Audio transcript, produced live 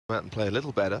out and play a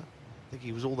little better. I think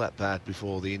he was all that bad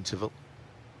before the interval.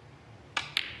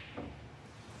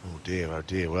 Oh dear,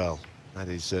 well, that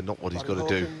is not what he's got to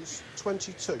do. Hawkins,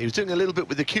 22. He was doing a little bit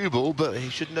with the cue ball, but he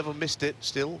should never have missed it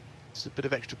still. It's a bit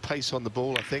of extra pace on the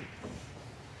ball, I think.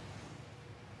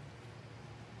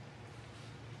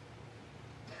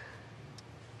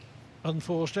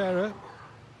 Unforced error.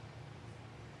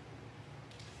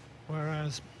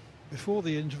 Whereas before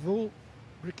the interval,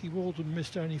 Ricky Walden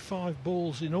missed only 5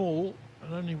 balls in all,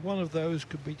 and only one of those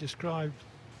could be described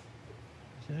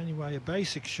as in any way a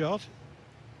basic shot.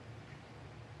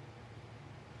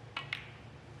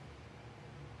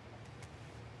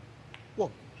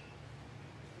 One.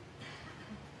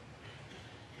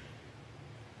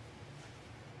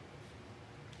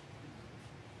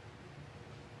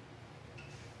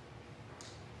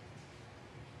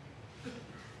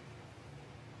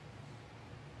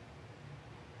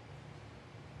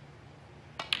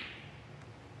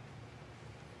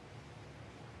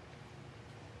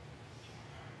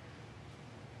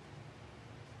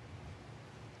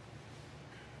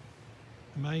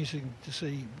 Amazing to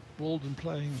see Walden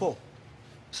playing 4.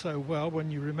 so well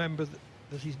when you remember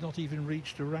that he's not even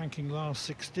reached a ranking last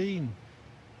 16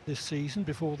 this season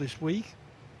before this week.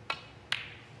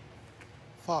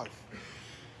 5.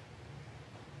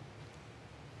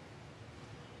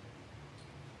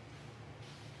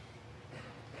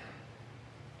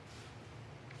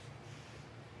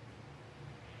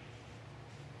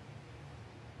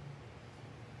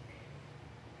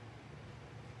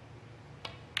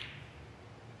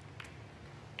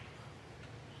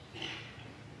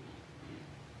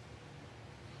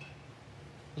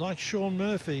 Like Shaun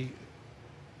Murphy,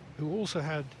 who also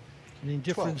had an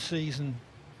indifferent 12. season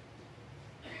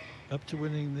up to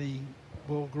winning the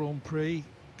World Grand Prix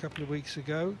a couple of weeks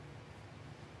ago.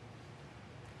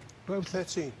 Both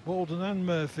 13. Walden and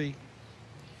Murphy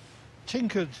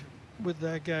tinkered with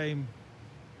their game,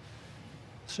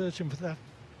 searching for that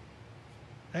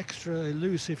extra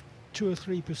elusive 2 or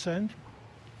 3%,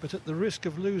 but at the risk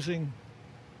of losing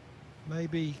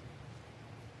maybe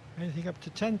anything up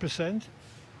to 10%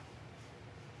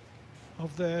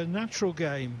 of their natural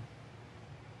game.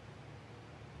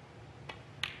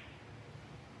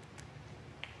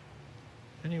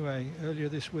 Anyway, earlier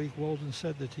this week Walden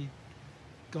said that he'd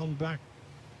gone back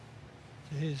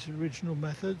to his original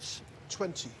methods.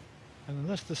 20. And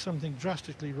unless there's something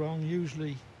drastically wrong,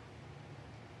 usually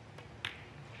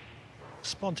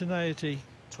spontaneity,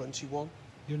 21.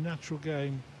 your natural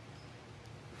game,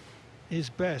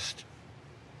 is best.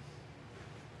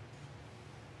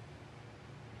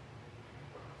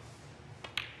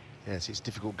 Yes, it's a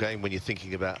difficult game when you're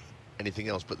thinking about anything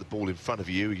else but the ball in front of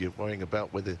you. You're worrying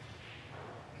about whether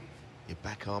your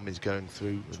back arm is going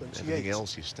through and 28. everything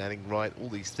else. You're standing right, all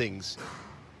these things.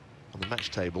 On the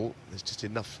match table, there's just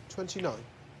enough 29.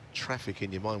 traffic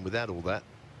in your mind without all that.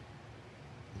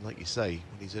 And like you say,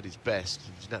 when he's at his best,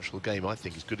 his natural game, I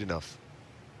think, is good enough.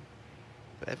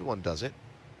 But everyone does it.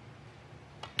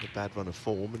 A bad run of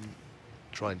form and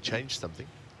try and change something.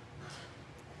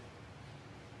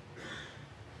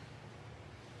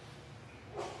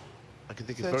 I can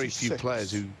think of very few 36.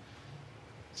 players who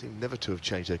seem never to have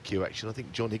changed their cue action. I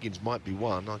think John Higgins might be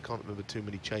one. I can't remember too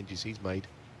many changes he's made.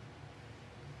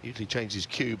 He usually changes his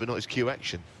cue, but not his cue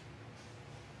action.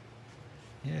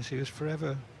 Yes, he was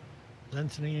forever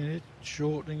lengthening it,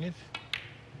 shortening it.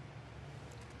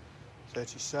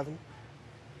 37.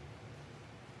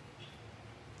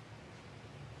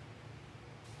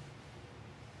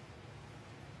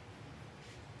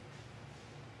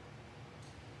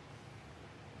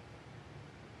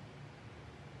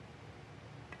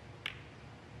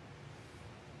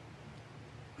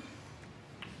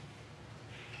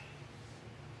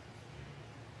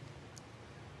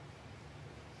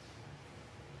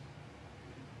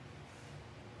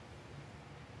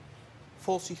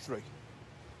 $43.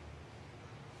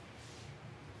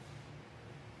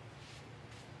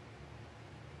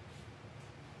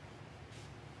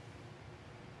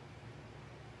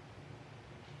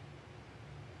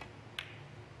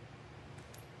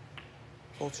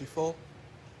 $44.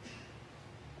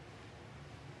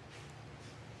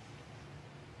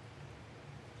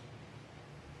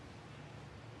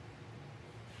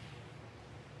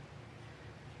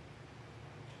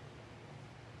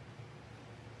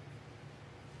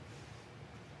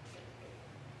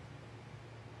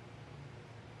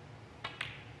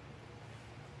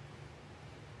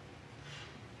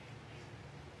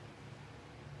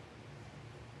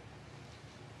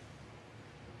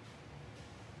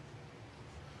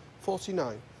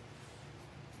 $49.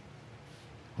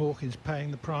 Hawkins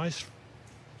paying the price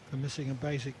for missing a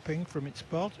basic pink from its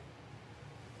spot.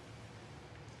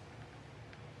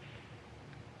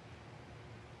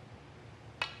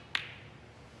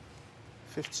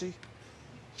 50.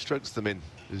 Strokes them in,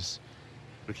 as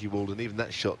Ricky Walden. Even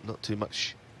that shot, not too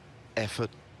much effort,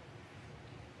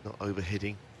 not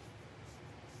overhitting.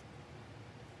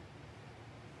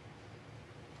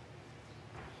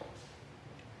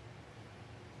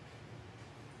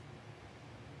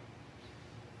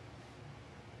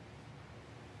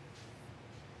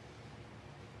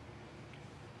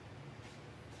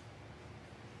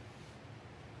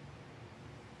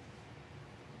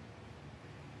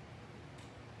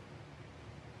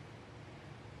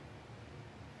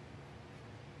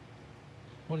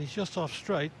 Well, he's just off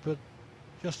straight, but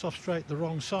just off straight the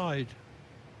wrong side.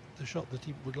 The shot that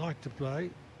he would like to play.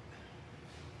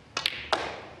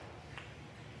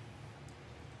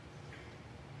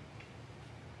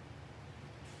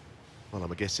 Well,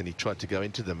 I'm guessing he tried to go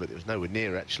into them, but it was nowhere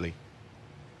near, actually.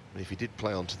 I mean, if he did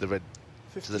play onto the red,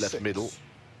 56. to the left middle,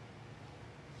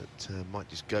 that might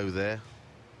just go there.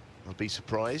 I'll be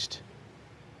surprised.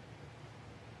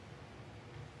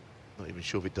 Not even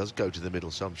sure if it does go to the middle,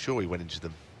 so I'm sure he went into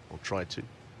them, or tried to.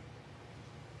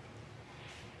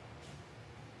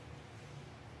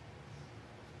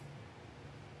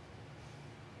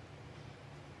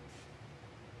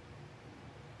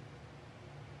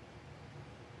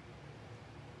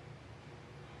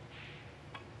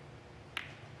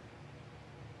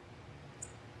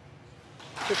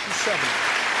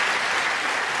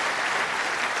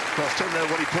 Well, I still don't know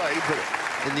what he played, but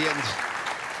in the end,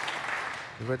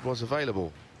 the red was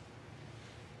available.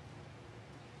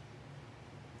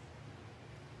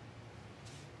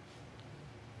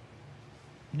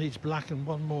 Needs black and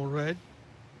one more red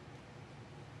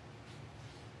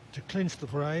to clinch the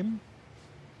frame.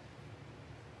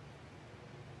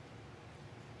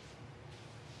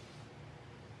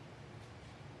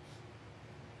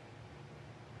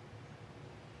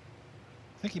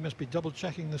 I think he must be double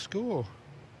checking the score.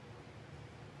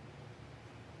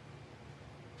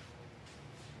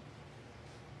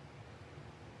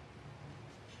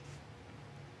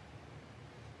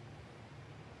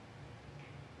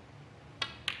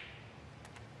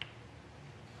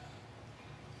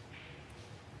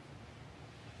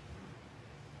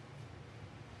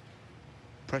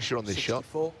 Pressure on this 64.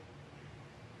 shot,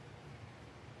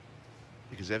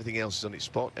 because everything else is on its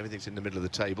spot, everything's in the middle of the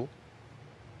table.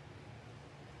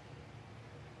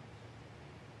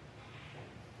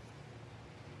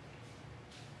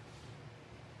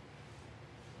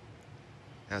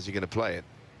 How's he going to play it?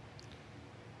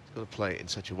 He's got to play it in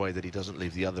such a way that he doesn't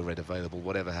leave the other red available,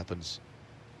 whatever happens.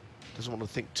 Doesn't want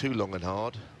to think too long and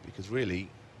hard, because really,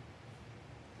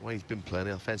 the way he's been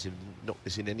playing, I fancy him to knock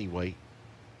this in anyway.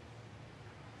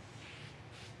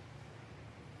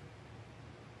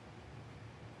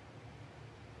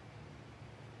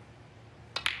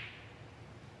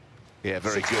 Yeah,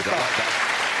 very good. I like that.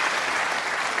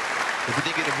 If you're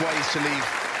thinking of ways to leave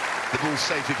the ball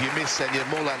safe, if you miss, then you're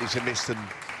more likely to miss than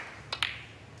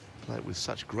play it with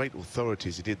such great authority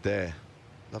as he did there.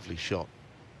 Lovely shot.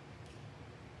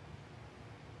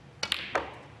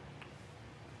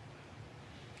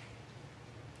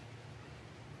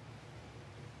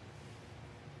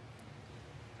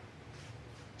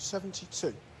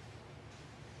 $72.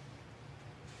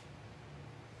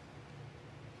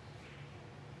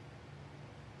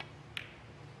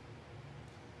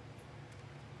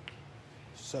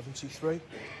 73.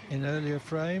 In earlier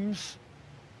frames,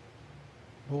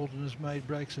 Walden has made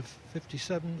breaks of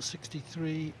 57,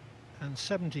 63 and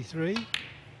 73.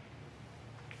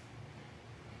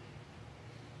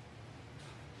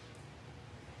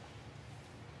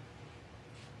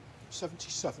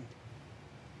 $77.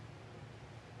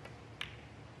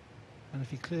 And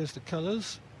if he clears the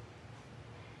colours,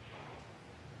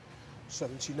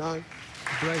 79.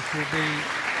 the break will be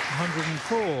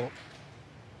 104.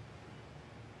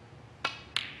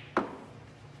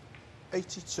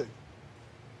 82.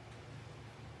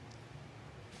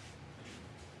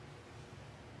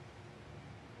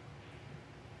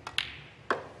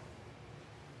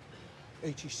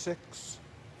 $86.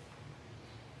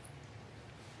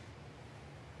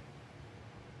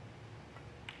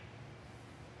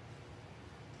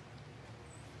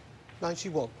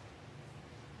 91.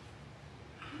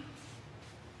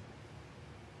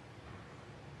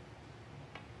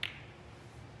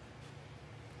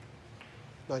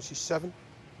 97.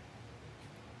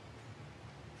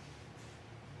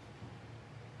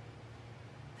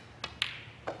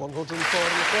 104 on the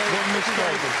play. One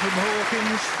mistake from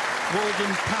Hawkins.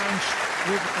 Walden pounced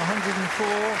with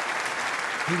 104.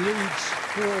 He leads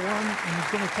 4-1 and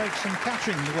he's going to take some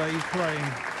catching the way he's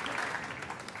playing.